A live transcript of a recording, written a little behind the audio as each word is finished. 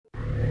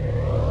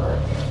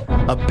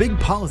A big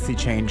policy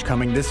change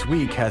coming this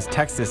week has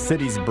Texas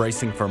cities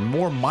bracing for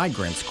more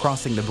migrants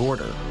crossing the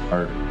border.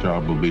 Our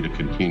job will be to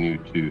continue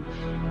to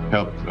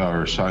help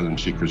our asylum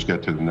seekers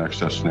get to the next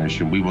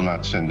destination. We will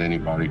not send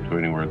anybody to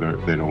anywhere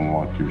they don't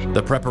want to.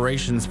 The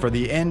preparations for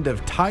the end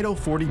of Title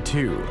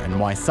 42 and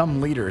why some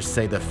leaders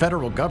say the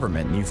federal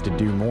government needs to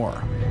do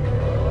more.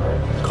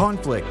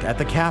 Conflict at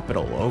the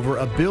Capitol over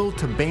a bill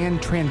to ban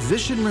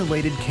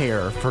transition-related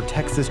care for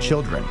Texas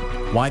children.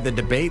 Why the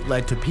debate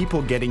led to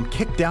people getting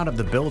kicked out of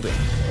the building.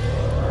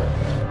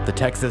 The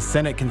Texas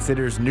Senate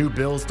considers new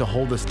bills to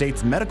hold the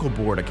state's medical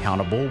board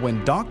accountable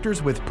when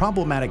doctors with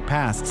problematic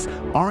pasts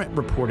aren't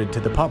reported to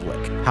the public.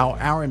 How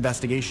our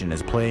investigation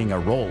is playing a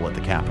role at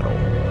the Capitol.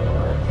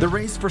 The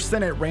race for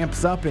Senate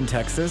ramps up in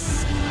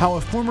Texas. How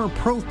a former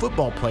pro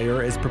football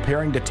player is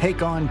preparing to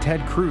take on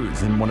Ted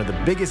Cruz in one of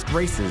the biggest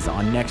races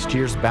on next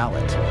year's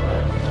ballot.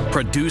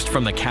 Produced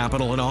from the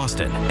Capitol in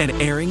Austin and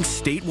airing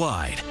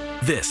statewide,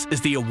 this is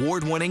the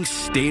award-winning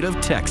State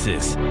of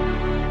Texas.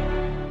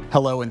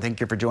 Hello and thank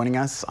you for joining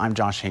us. I'm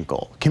Josh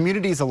Hinkle.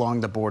 Communities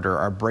along the border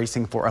are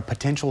bracing for a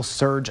potential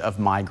surge of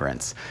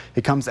migrants.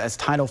 It comes as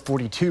Title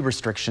 42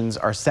 restrictions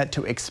are set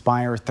to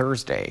expire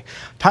Thursday.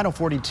 Title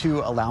 42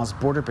 allows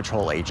Border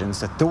Patrol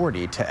agents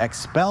authority to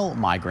expel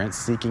migrants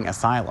seeking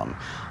asylum.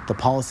 The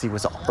policy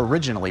was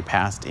originally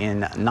passed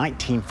in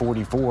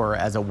 1944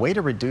 as a way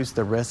to reduce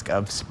the risk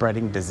of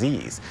spreading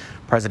disease.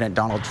 President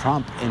Donald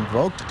Trump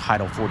invoked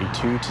Title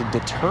 42 to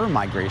deter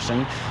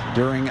migration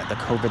during the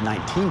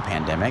COVID-19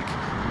 pandemic.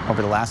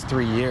 Over the last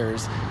 3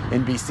 years,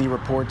 NBC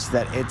reports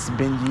that it's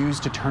been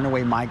used to turn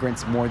away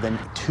migrants more than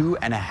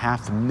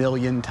 2.5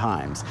 million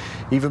times.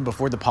 Even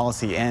before the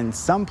policy ends,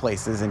 some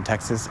places in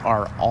Texas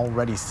are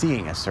already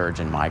seeing a surge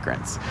in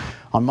migrants.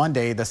 On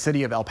Monday, the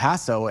city of El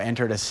Paso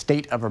entered a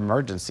state of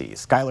emergency.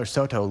 Skylar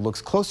Soto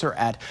looks closer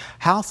at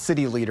how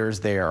city leaders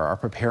there are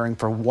preparing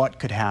for what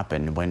could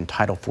happen when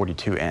Title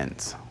 42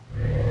 ends.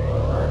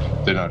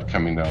 They're not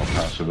coming to El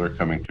Paso. They're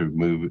coming to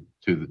move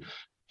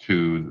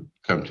to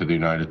come to the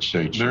United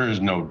States. There is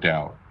no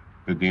doubt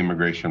that the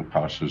immigration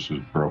process is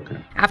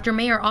broken. After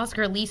Mayor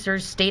Oscar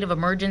Leeser's state of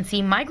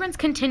emergency, migrants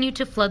continue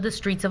to flood the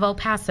streets of El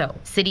Paso.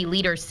 City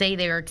leaders say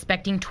they are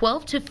expecting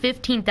 12,000 to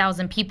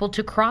 15,000 people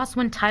to cross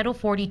when Title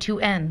 42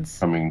 ends.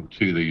 Coming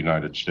to the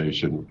United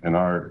States, and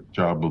our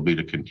job will be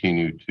to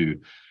continue to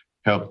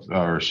help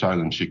our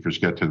asylum seekers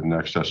get to the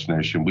next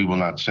destination. We will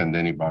not send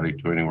anybody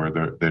to anywhere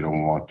they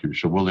don't want to.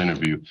 So we'll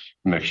interview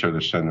and make sure to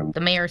send them.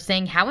 The mayor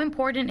saying how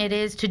important it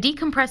is to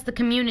decompress the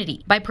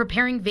community by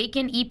preparing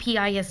vacant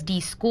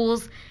EPISD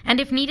schools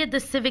and, if needed, the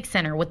Civic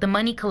Center with the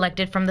money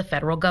collected from the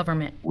federal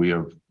government. We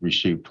have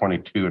received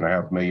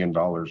 $22.5 million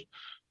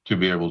to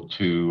be able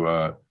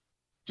to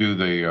do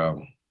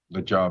the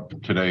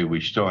job today.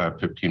 We still have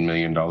 $15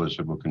 million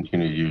that we'll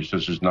continue to use.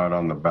 This is not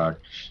on the back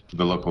of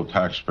the local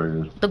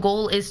taxpayers. The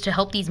goal is to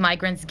help these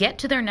migrants get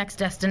to their next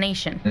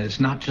destination. And it's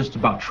not just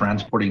about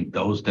transporting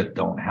those that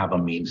don't have a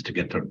means to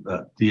get to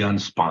the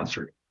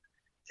unsponsored.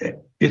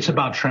 It's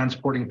about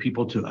transporting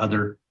people to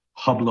other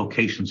hub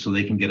locations so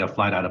they can get a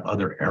flight out of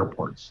other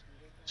airports.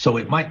 So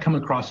it might come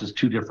across as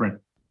two different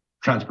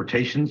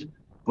transportations,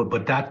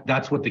 but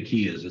that's what the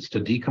key is. It's to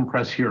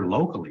decompress here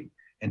locally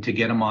and to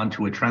get them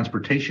onto a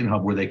transportation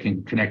hub where they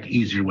can connect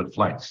easier with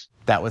flights.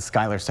 That was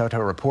Skylar Soto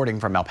reporting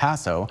from El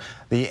Paso.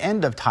 The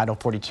end of Title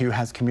 42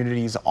 has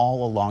communities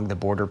all along the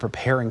border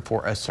preparing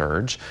for a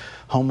surge.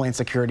 Homeland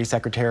Security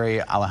Secretary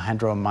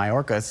Alejandro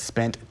Mayorkas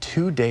spent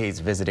 2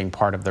 days visiting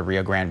part of the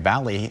Rio Grande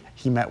Valley.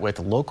 He met with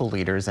local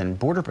leaders and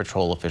Border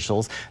Patrol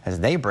officials as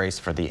they brace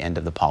for the end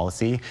of the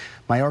policy.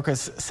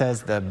 Mayorkas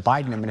says the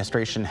Biden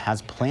administration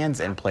has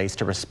plans in place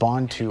to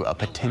respond to a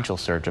potential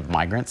surge of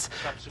migrants.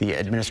 The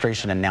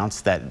administration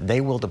announced that they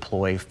will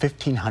deploy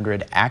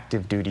 1,500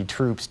 active duty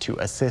troops to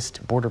assist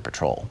Border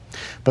Patrol.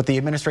 But the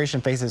administration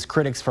faces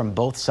critics from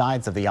both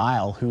sides of the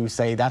aisle who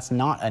say that's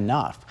not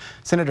enough.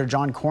 Senator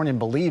John Cornyn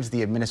believes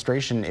the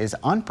administration is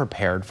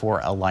unprepared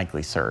for a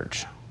likely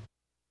surge.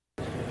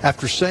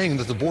 After saying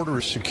that the border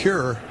is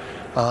secure,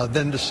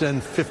 then to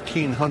send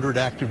 1,500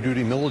 active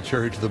duty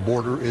military to the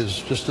border is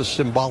just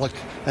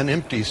an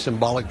empty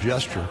symbolic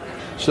gesture.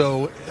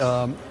 So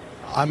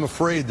I'm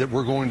afraid that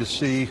we're going to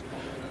see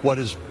what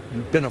has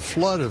been a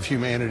flood of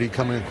humanity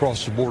coming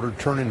across the border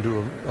turn into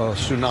a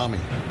tsunami.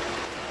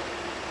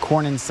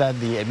 Cornyn said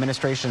the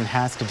administration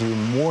has to do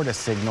more to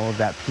signal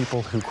that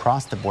people who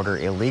cross the border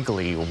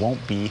illegally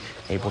won't be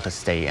able to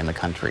stay in the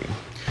country.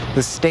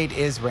 The state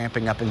is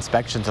ramping up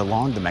inspections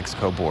along the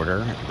Mexico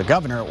border. The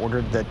governor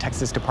ordered the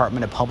Texas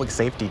Department of Public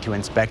Safety to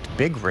inspect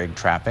big rig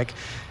traffic.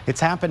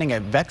 It's happening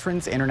at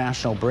Veterans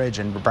International Bridge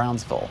in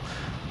Brownsville.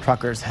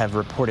 Truckers have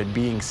reported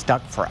being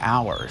stuck for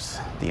hours.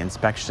 The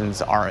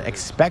inspections are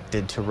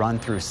expected to run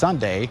through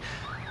Sunday.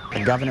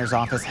 The governor's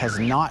office has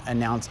not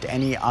announced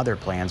any other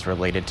plans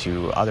related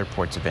to other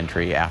ports of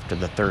entry after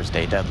the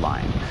Thursday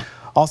deadline.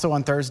 Also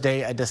on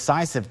Thursday, a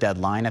decisive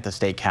deadline at the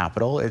state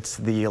capitol. It's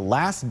the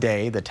last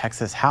day the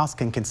Texas House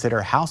can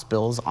consider House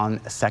bills on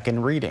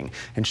second reading.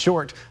 In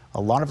short, A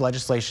lot of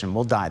legislation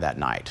will die that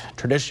night.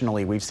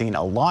 Traditionally, we've seen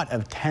a lot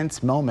of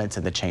tense moments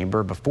in the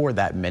chamber before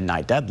that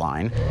midnight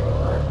deadline.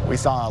 We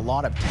saw a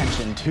lot of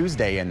tension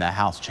Tuesday in the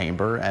House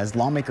chamber as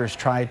lawmakers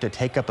tried to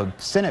take up a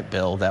Senate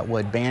bill that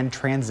would ban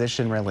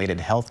transition-related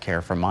health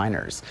care for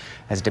minors.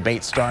 As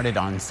debate started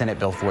on Senate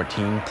Bill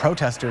 14,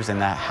 protesters in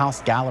the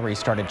House gallery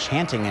started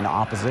chanting in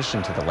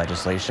opposition to the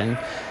legislation.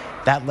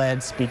 That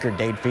led Speaker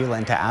Dade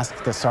Phelan to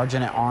ask the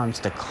Sergeant-at-Arms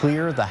to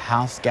clear the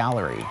House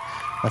gallery.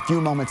 A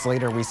few moments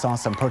later, we saw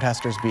some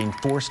protesters being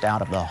forced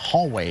out of the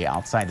hallway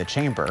outside the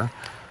chamber.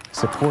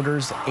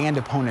 Supporters and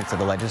opponents of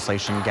the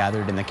legislation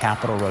gathered in the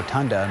Capitol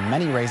Rotunda,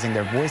 many raising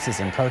their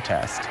voices in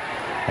protest.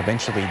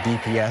 Eventually,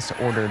 DPS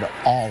ordered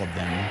all of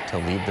them to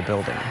leave the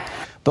building.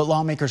 But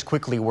lawmakers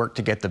quickly worked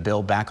to get the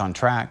bill back on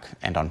track,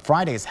 and on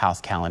Friday's House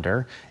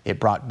calendar,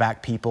 it brought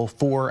back people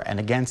for and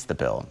against the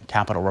bill.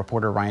 Capitol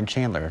reporter Ryan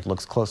Chandler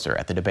looks closer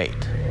at the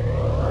debate.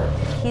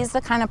 He's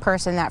the kind of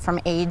person that from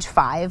age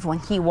 5, when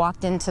he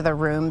walked into the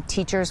room,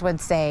 teachers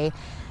would say,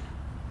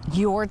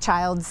 "Your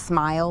child's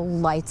smile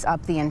lights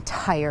up the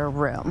entire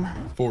room."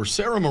 For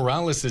Sarah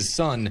Morales'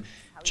 son,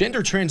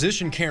 gender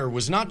transition care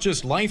was not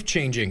just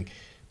life-changing,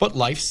 but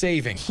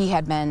life-saving. He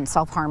had been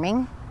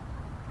self-harming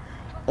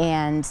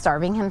and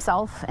starving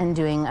himself and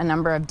doing a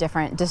number of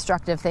different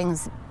destructive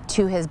things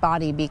to his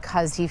body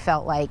because he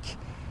felt like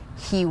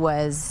he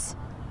was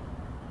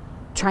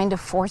trying to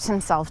force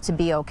himself to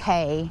be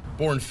okay.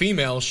 Born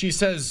female, she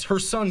says her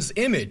son's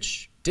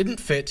image didn't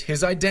fit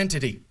his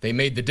identity. They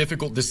made the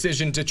difficult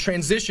decision to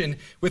transition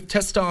with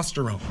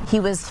testosterone. He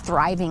was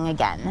thriving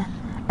again,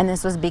 and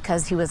this was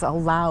because he was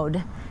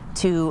allowed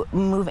to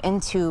move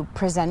into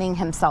presenting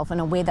himself in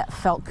a way that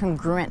felt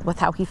congruent with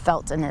how he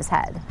felt in his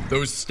head.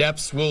 Those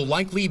steps will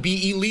likely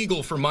be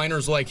illegal for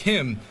minors like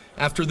him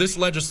after this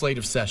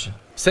legislative session.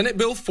 Senate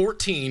Bill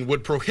 14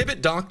 would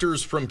prohibit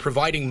doctors from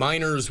providing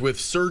minors with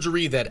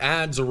surgery that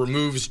adds or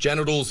removes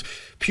genitals,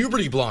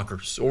 puberty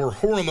blockers, or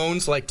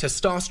hormones like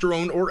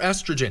testosterone or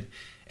estrogen.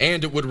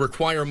 And it would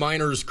require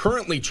minors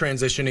currently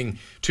transitioning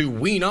to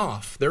wean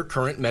off their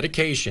current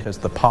medication. Because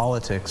the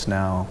politics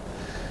now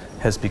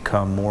has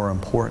become more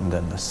important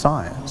than the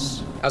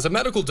science. As a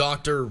medical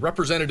doctor,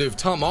 Representative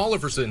Tom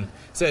Oliverson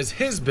says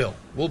his bill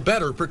will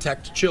better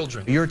protect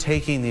children. You're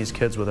taking these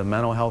kids with a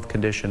mental health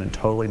condition and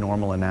totally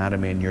normal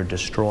anatomy, and you're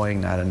destroying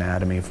that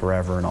anatomy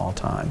forever and all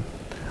time,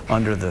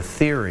 under the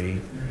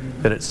theory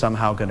that it's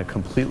somehow going to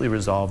completely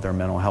resolve their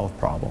mental health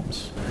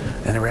problems.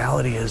 And the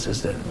reality is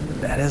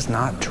that is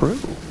not true.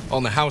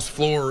 On the House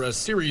floor, a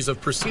series of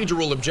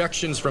procedural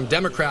objections from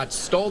Democrats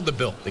stalled the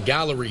bill. The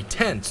gallery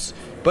tense,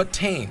 but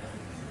tame,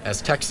 as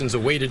Texans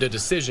awaited a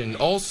decision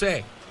all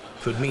say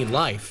could mean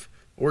life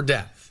or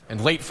death.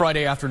 And late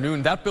Friday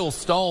afternoon, that bill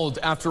stalled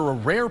after a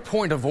rare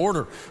point of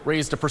order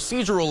raised a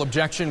procedural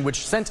objection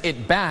which sent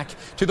it back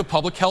to the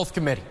Public Health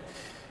Committee.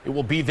 It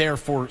will be there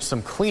for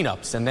some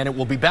cleanups, and then it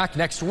will be back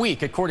next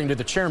week, according to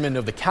the chairman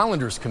of the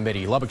Calendars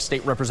Committee, Lubbock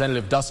State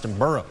Representative Dustin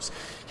Burrows.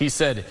 He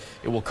said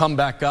it will come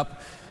back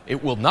up,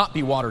 it will not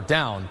be watered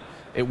down,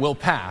 it will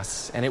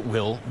pass, and it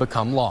will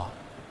become law.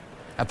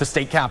 At the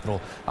state capitol,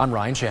 I'm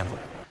Ryan Chandler.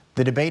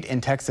 The debate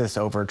in Texas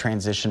over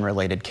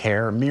transition-related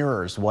care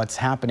mirrors what's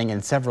happening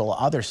in several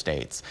other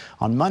states.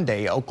 On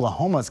Monday,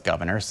 Oklahoma's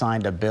governor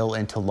signed a bill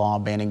into law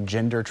banning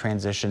gender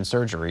transition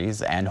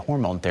surgeries and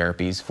hormone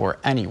therapies for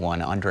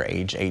anyone under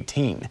age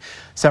 18.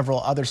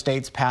 Several other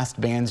states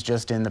passed bans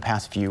just in the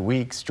past few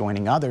weeks,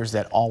 joining others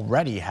that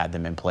already had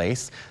them in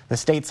place. The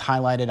states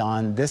highlighted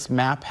on this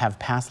map have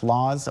passed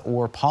laws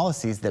or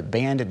policies that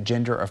banned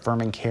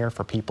gender-affirming care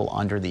for people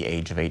under the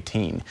age of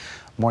 18.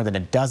 More than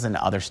a dozen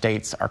other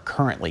states are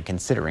currently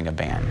considering a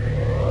ban.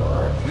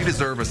 We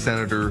deserve a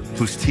senator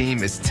whose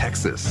team is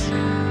Texas.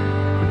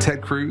 But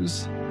Ted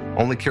Cruz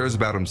only cares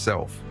about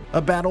himself.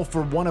 A battle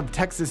for one of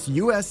Texas'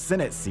 U.S.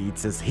 Senate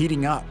seats is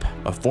heating up.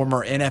 A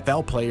former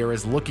NFL player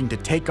is looking to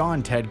take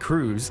on Ted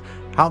Cruz.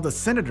 How the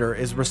senator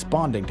is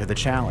responding to the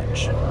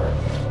challenge.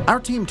 Our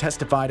team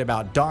testified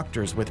about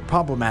doctors with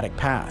problematic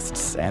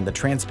pasts and the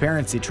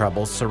transparency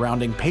troubles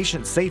surrounding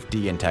patient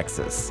safety in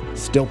Texas.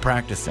 Still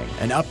practicing.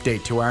 An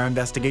update to our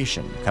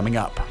investigation coming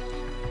up.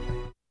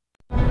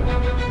 You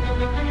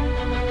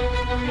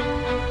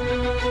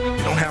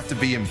don't have to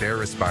be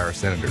embarrassed by our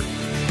senator.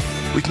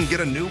 We can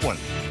get a new one.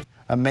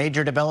 A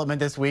major development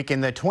this week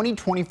in the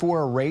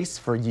 2024 race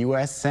for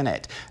U.S.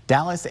 Senate.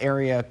 Dallas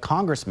area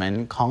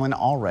Congressman Colin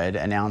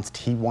Allred announced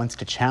he wants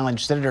to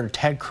challenge Senator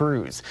Ted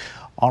Cruz.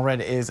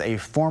 Allred is a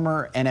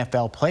former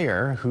NFL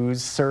player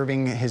who's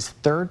serving his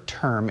third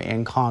term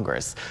in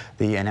Congress.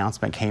 The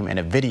announcement came in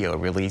a video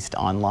released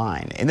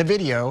online. In the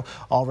video,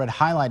 Allred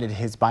highlighted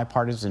his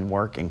bipartisan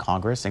work in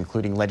Congress,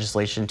 including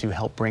legislation to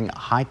help bring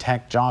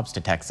high-tech jobs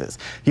to Texas.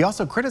 He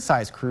also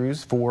criticized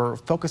Cruz for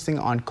focusing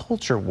on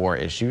culture war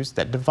issues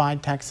that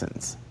divide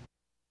Texans.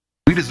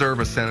 We deserve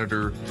a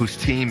senator whose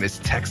team is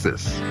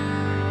Texas.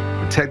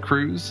 But Ted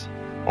Cruz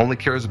only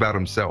cares about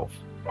himself.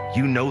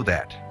 You know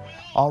that.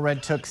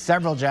 Allred took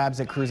several jabs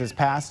at Cruz's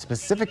past,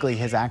 specifically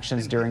his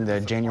actions during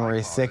the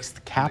January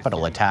 6th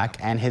Capitol attack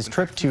and his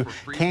trip to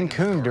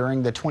Cancun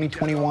during the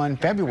 2021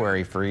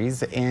 February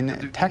freeze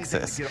in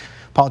Texas.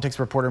 Politics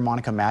reporter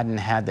Monica Madden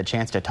had the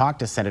chance to talk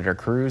to Senator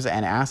Cruz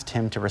and asked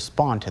him to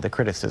respond to the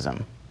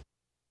criticism.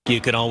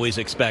 You can always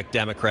expect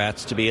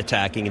Democrats to be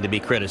attacking and to be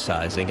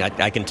criticizing.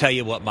 I can tell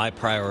you what my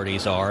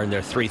priorities are, and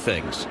they're three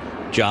things: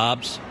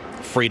 jobs,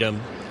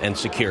 freedom, and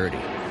security.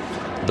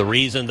 The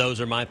reason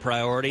those are my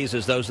priorities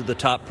is those are the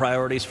top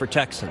priorities for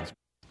Texans.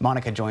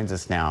 Monica joins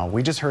us now.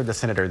 We just heard the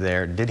senator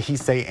there. Did he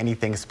say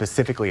anything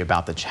specifically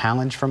about the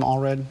challenge from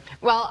Allred?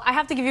 Well, I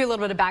have to give you a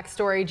little bit of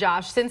backstory,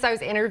 Josh. Since I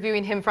was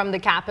interviewing him from the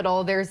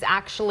Capitol, there's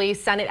actually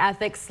Senate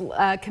Ethics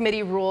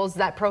Committee rules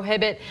that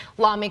prohibit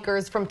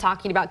lawmakers from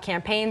talking about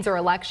campaigns or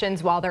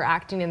elections while they're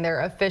acting in their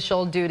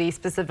official duty,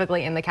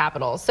 specifically in the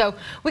Capitol. So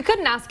we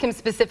couldn't ask him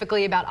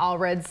specifically about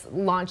Allred's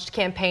launched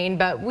campaign,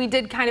 but we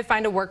did kind of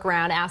find a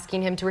workaround,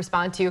 asking him to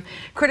respond to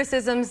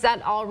criticisms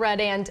that Allred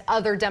and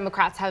other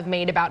Democrats have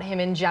made about him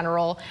in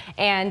general.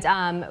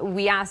 And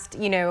we asked,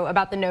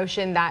 about the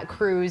notion that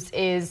Cruz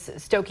is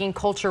stoking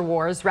culture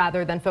wars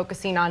rather than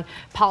focusing on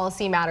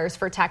policy matters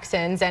for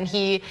Texans. And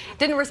he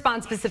didn't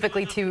respond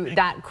specifically to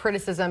that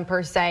criticism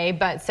per se,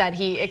 but said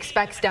he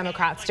expects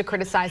Democrats to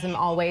criticize him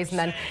always, and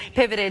then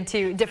pivoted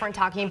to different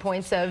talking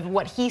points of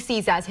what he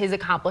sees as his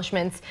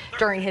accomplishments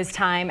during his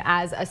time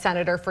as a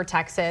senator for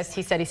Texas.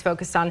 He said he's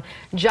focused on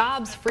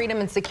jobs, freedom,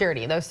 and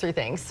security, those three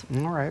things.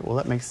 All right, well,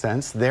 that makes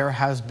sense. There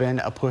has been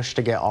a push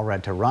to get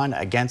Allred to run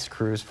against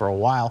Cruz for a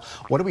while.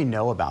 What do we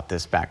know about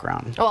this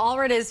background? Well,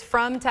 Allred is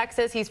from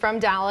Texas. He's from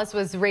Dallas,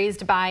 was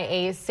raised by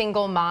a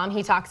single mom.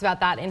 He talks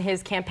about that in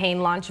his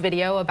campaign launch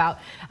video about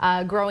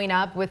growing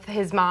up with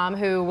his mom,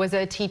 who was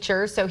a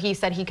teacher. So he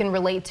said he can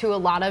relate to a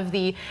lot of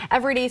the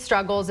everyday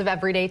struggles of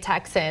everyday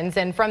Texans.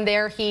 And from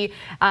there, he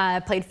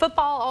played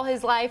football all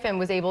his life and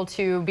was able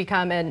to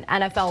become an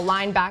NFL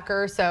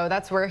linebacker. So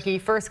that's where he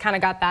first kind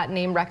of got that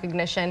name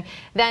recognition.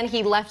 Then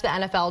he left the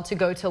NFL to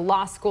go to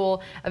law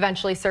school,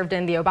 eventually served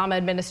in the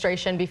Obama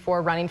administration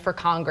before running for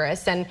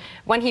Congress. And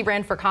when he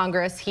ran for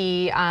Congress,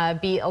 he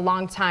beat a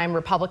longtime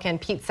Republican,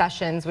 Pete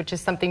Sessions, which is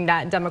something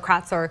that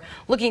Democrats are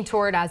looking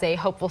toward as a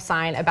hopeful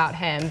sign about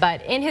him.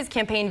 But in his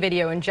campaign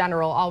video in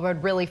general,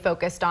 Allred really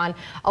focused on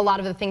a lot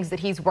of the things that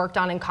he's worked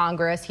on in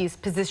Congress. He's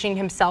positioning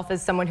himself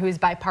as someone who is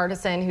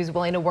bipartisan, who's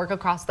willing to work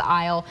across the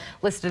aisle,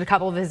 listed a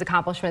couple of his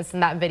accomplishments in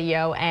that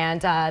video,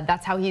 and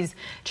that's how he's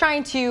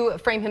trying to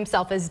frame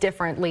himself as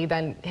differently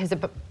than his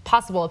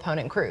possible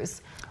opponent,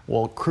 Cruz.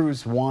 Well,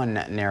 Cruz won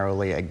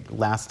narrowly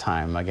last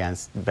time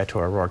against Beto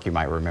O'Rourke, you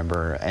might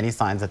remember. Any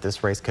signs that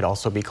this race could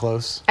also be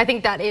close? I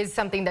think that is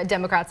something that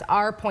Democrats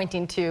are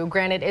pointing to.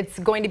 Granted, it's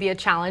going to be a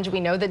challenge.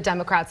 We know that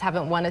Democrats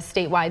haven't won a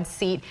statewide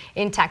seat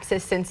in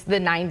Texas since the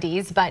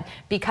 90s, but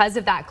because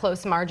of that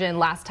close margin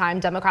last time,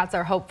 Democrats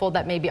are hopeful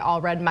that maybe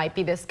Allred might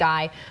be this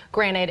guy.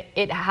 Granted,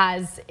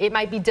 it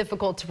might be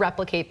difficult to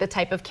replicate the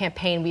type of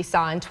campaign we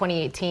saw in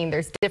 2018.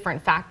 There's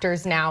different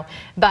factors now,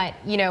 but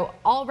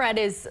Allred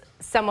is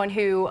someone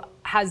who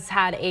has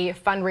had a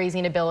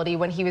fundraising ability.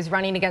 When he was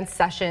running against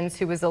Sessions,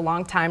 who was a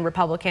longtime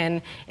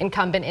Republican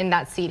incumbent in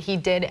that seat, he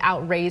did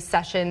outraise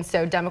Sessions,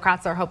 so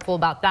Democrats are hopeful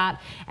about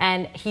that.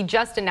 And he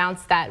just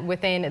announced that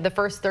within the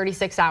first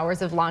 36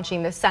 hours of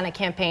launching the Senate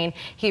campaign,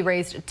 he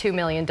raised $2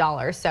 million.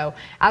 So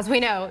as we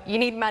know, you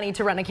need money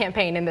to run a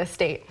campaign in this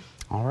state.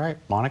 All right,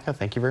 Monica,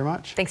 thank you very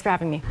much. Thanks for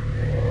having me.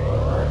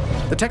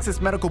 The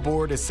Texas Medical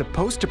Board is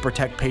supposed to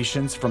protect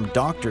patients from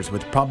doctors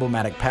with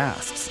problematic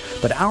pasts,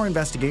 but our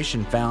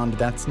investigation found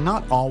that's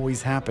not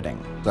always happening.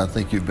 I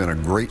think you've been a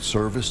great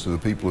service to the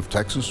people of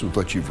Texas with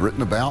what you've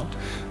written about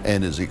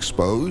and is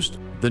exposed.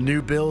 The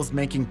new bill's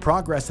making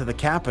progress at the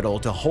Capitol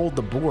to hold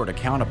the board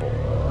accountable.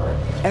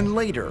 And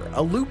later,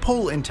 a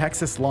loophole in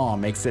Texas law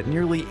makes it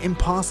nearly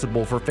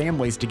impossible for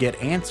families to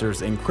get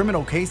answers in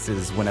criminal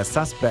cases when a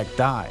suspect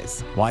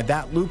dies. Why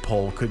that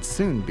loophole could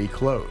soon be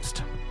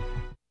closed.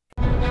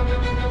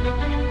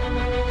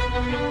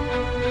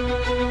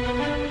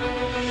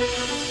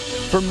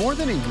 For more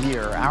than a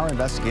year, our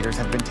investigators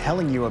have been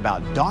telling you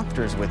about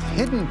doctors with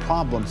hidden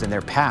problems in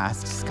their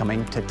pasts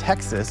coming to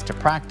Texas to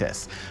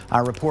practice.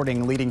 Our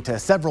reporting leading to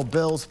several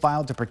bills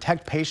filed to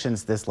protect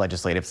patients this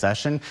legislative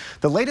session.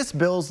 The latest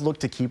bills look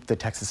to keep the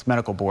Texas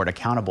Medical Board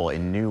accountable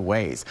in new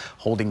ways,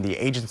 holding the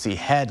agency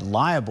head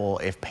liable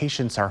if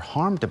patients are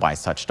harmed by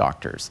such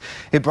doctors.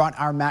 It brought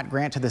our Matt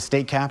Grant to the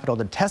state capitol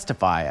to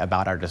testify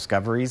about our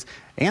discoveries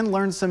and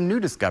learn some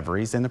new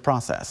discoveries in the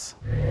process.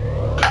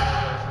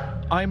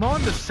 I'm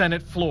on the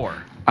Senate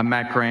floor. I'm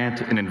Matt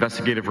Grant, an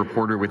investigative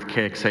reporter with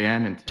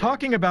KXAN. And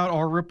talking about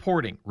our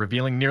reporting,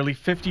 revealing nearly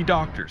 50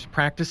 doctors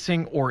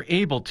practicing or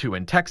able to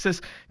in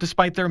Texas,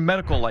 despite their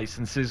medical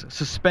licenses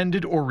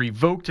suspended or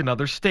revoked in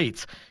other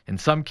states. In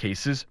some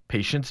cases,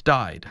 patients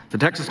died. The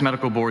Texas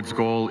Medical Board's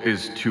goal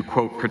is to,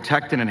 quote,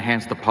 protect and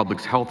enhance the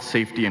public's health,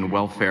 safety, and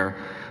welfare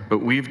But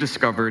we've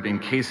discovered in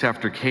case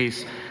after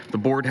case, the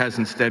board has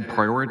instead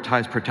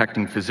prioritized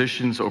protecting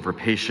physicians over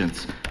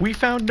patients. We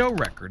found no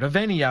record of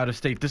any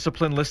out-of-state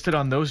discipline listed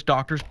on those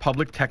doctors'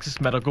 public Texas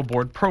Medical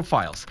Board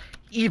profiles,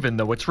 even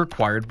though it's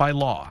required by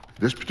law.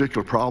 This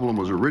particular problem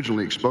was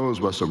originally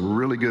exposed by some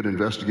really good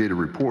investigative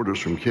reporters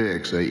from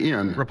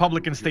KXAN.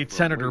 Republican State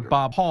Senator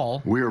Bob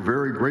Hall, we are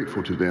very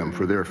grateful to them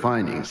for their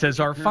findings, says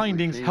our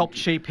findings helped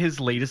shape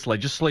his latest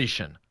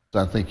legislation.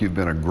 I think you've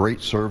been a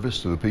great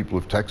service to the people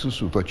of Texas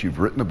with what you've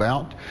written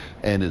about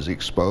and is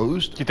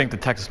exposed. Do you think the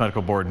Texas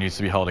Medical Board needs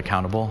to be held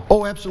accountable?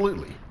 Oh,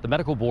 absolutely. The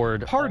medical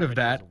board. Part of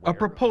that, a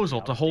proposal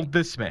to hold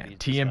this man,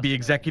 TMB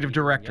Executive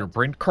Director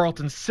Brent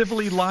Carlton,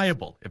 civilly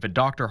liable if a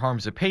doctor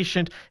harms a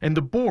patient and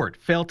the board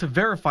failed to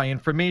verify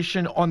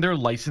information on their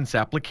license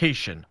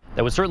application.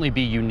 That would certainly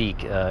be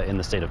unique in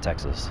the state of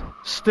Texas.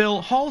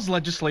 Still, Hall's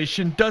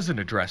legislation doesn't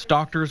address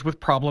doctors with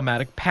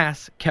problematic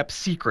pasts kept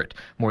secret.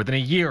 More than a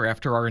year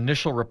after our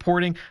initial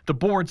reporting, the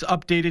board's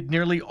updated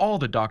nearly all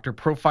the doctor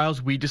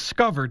profiles we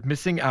discovered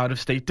missing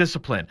out-of-state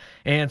discipline.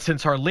 And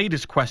since our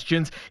latest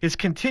questions, is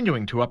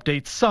continuing to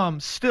update some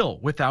still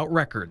without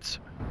records.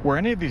 Were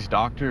any of these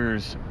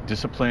doctors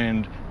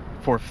disciplined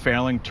for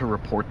failing to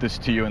report this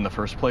to you in the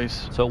first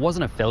place? So it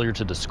wasn't a failure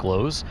to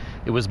disclose.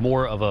 It was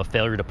more of a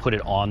failure to put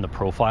it on the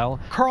profile.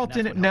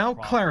 Carlton now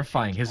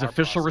clarifying his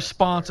official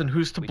response on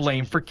who's to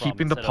blame for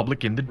keeping the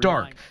public in the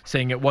dark,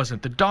 saying it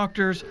wasn't the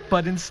doctors,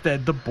 but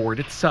instead the board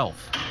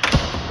itself.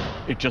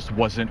 It just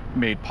wasn't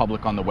made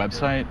public on the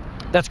website?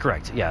 That's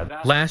correct,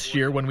 yeah. Last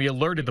year, when we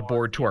alerted the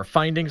board to our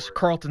findings,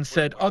 Carlton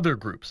said other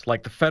groups,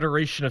 like the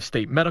Federation of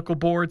State Medical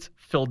Boards,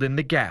 filled in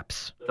the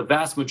gaps. The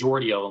vast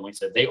majority of them, like I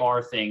said, they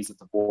are things that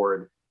the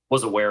board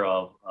was aware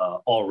of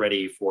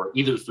already for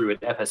either through an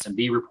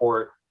FSMB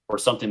report or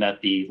something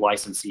that the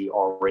licensee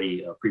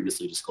already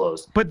previously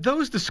disclosed. But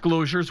those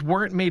disclosures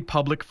weren't made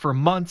public for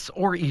months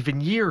or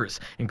even years,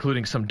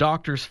 including some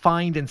doctors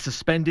fined and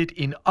suspended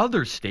in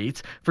other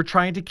states for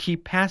trying to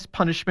keep past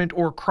punishment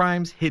or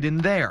crimes hidden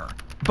there.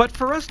 But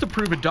for us to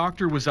prove a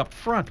doctor was up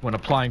front when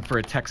applying for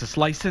a Texas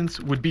license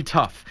would be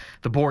tough.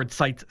 The board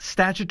cites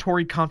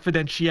statutory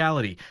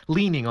confidentiality,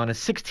 leaning on a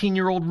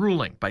 16-year-old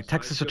ruling by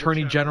Texas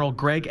Attorney General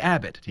Greg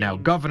Abbott, now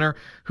governor,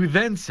 who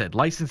then said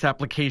license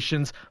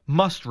applications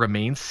must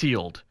remain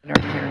sealed.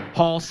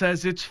 Hall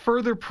says it's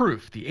further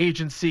proof the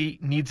agency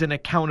needs an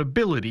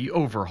accountability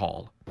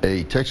overhaul.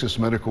 A Texas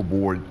Medical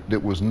Board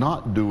that was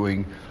not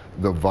doing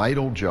the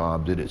vital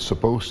job that it's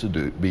supposed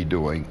to be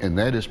doing, and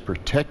that is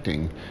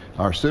protecting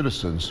our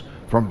citizens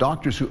from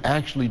doctors who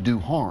actually do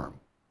harm.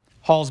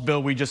 Hall's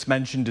bill we just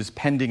mentioned is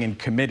pending in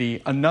committee.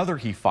 Another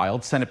he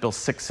filed, Senate Bill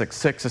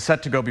 666, is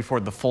set to go before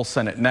the full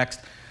Senate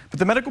next. But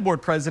the medical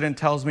board president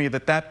tells me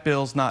that that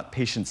bill's not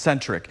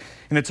patient-centric.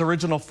 In its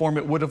original form,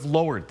 it would have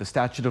lowered the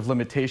statute of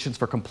limitations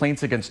for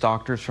complaints against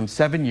doctors from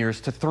 7 years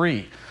to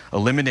 3,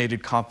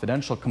 eliminated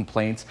confidential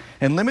complaints,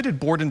 and limited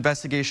board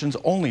investigations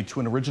only to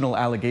an original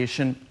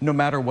allegation, no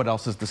matter what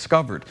else is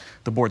discovered.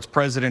 The board's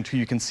president, who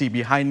you can see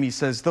behind me,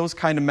 says those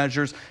kind of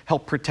measures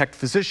help protect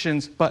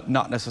physicians, but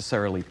not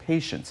necessarily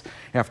patients.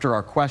 After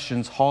our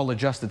questions, Hall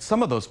adjusted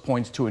some of those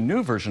points to a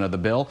new version of the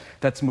bill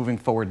that's moving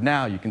forward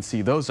now. You can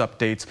see those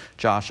updates,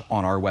 Josh,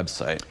 on our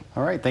website.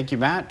 All right, thank you,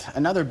 Matt.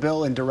 Another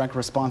bill in direct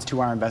response to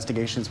our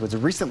investigations was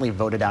recently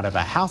voted out of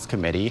a House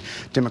committee.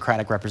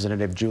 Democratic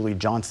Representative Julie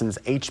Johnson's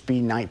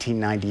HB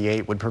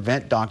 1998 would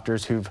prevent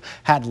doctors who've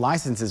had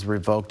licenses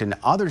revoked in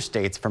other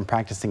states from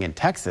practicing in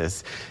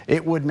Texas.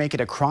 It would make it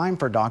a crime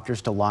for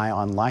doctors to lie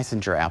on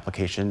licensure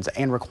applications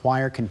and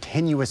require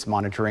continuous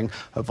monitoring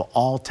of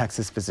all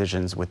Texas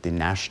physicians with the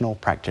National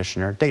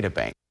Practitioner Data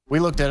Bank. We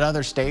looked at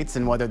other states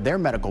and whether their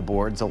medical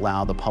boards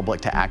allow the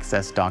public to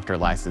access doctor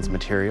license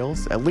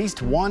materials. At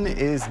least one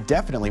is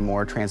definitely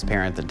more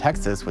transparent than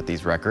Texas with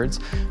these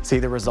records. See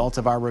the results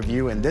of our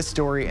review in this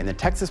story in the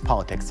Texas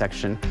Politics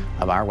section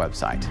of our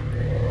website.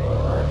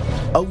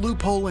 A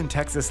loophole in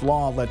Texas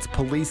law lets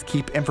police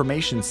keep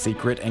information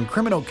secret in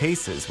criminal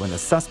cases when the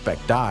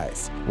suspect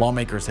dies.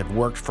 Lawmakers have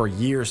worked for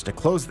years to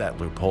close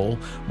that loophole,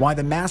 why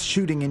the mass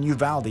shooting in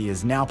Uvalde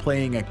is now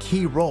playing a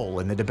key role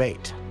in the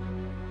debate.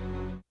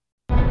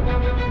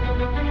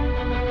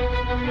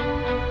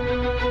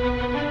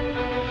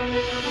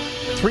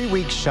 3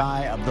 weeks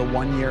shy of the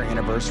one-year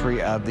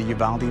anniversary of the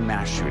Uvalde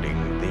mass shooting,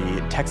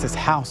 the Texas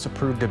House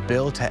approved a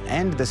bill to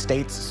end the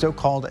state's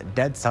so-called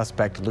dead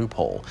suspect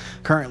loophole.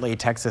 Currently,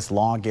 Texas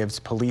law gives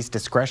police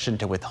discretion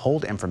to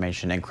withhold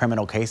information in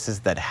criminal cases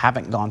that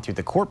haven't gone through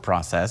the court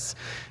process.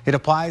 It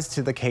applies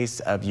to the case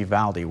of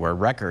Uvalde, where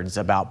records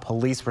about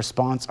police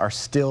response are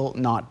still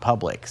not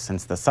public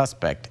since the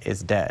suspect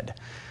is dead.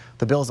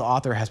 The bill's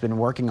author has been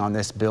working on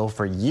this bill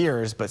for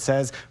years, but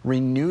says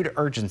renewed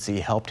urgency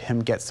helped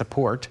him get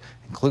support,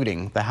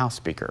 including the House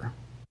Speaker.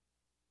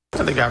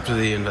 I think after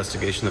the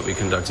investigation that we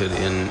conducted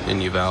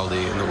in Uvalde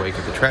in the wake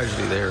of the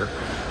tragedy there,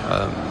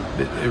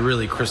 it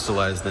really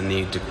crystallized the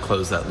need to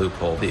close that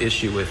loophole. The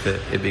issue with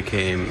it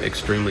became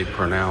extremely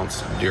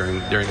pronounced during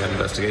that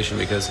investigation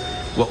because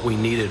what we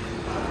needed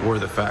were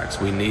the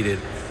facts. We needed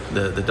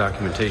the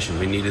documentation.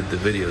 We needed the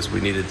videos.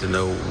 We needed to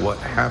know what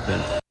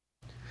happened.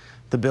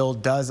 The bill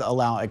does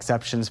allow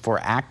exceptions for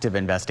active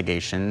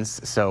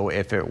investigations, so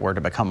if it were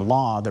to become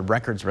law, the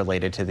records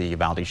related to the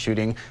Uvalde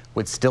shooting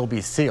would still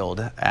be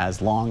sealed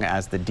as long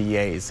as the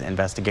DA's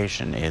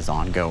investigation is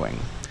ongoing.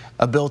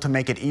 A bill to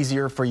make it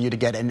easier for you to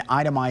get an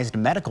itemized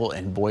medical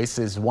invoice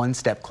is one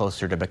step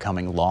closer to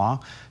becoming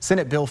law.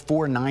 Senate Bill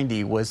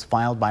 490 was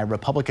filed by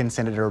Republican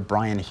Senator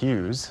Brian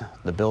Hughes.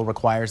 The bill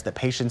requires that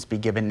patients be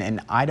given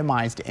an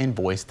itemized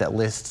invoice that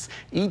lists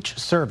each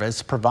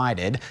service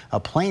provided, a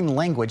plain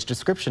language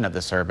description of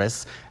the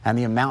service, and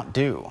the amount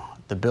due.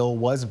 The bill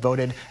was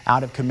voted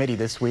out of committee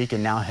this week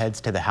and now heads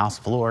to the House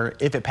floor.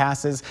 If it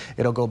passes,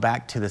 it'll go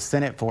back to the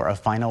Senate for a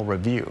final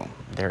review.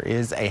 There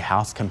is a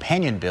House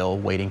companion bill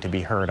waiting to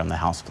be heard on the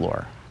House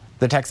floor.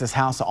 The Texas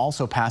House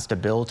also passed a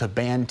bill to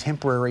ban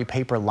temporary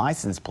paper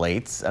license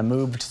plates, a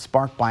move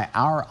sparked by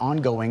our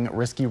ongoing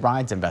Risky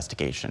Rides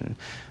investigation.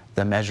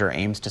 The measure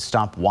aims to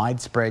stop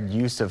widespread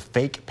use of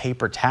fake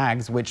paper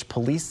tags, which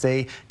police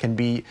say can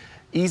be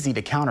easy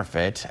to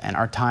counterfeit and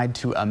are tied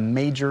to a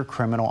major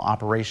criminal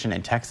operation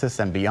in Texas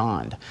and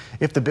beyond.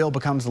 If the bill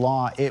becomes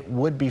law, it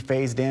would be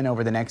phased in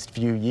over the next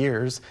few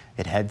years.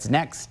 It heads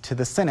next to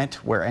the Senate,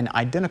 where an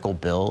identical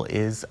bill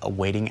is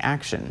awaiting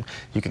action.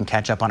 You can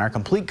catch up on our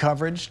complete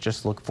coverage.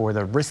 Just look for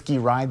the Risky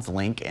Rides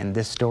link in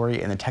this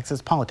story in the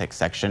Texas Politics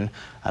section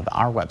of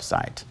our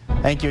website.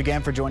 Thank you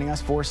again for joining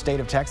us for State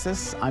of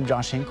Texas. I'm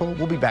Josh Hinkle.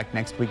 We'll be back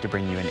next week to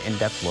bring you an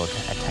in-depth look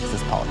at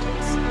Texas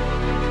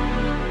politics.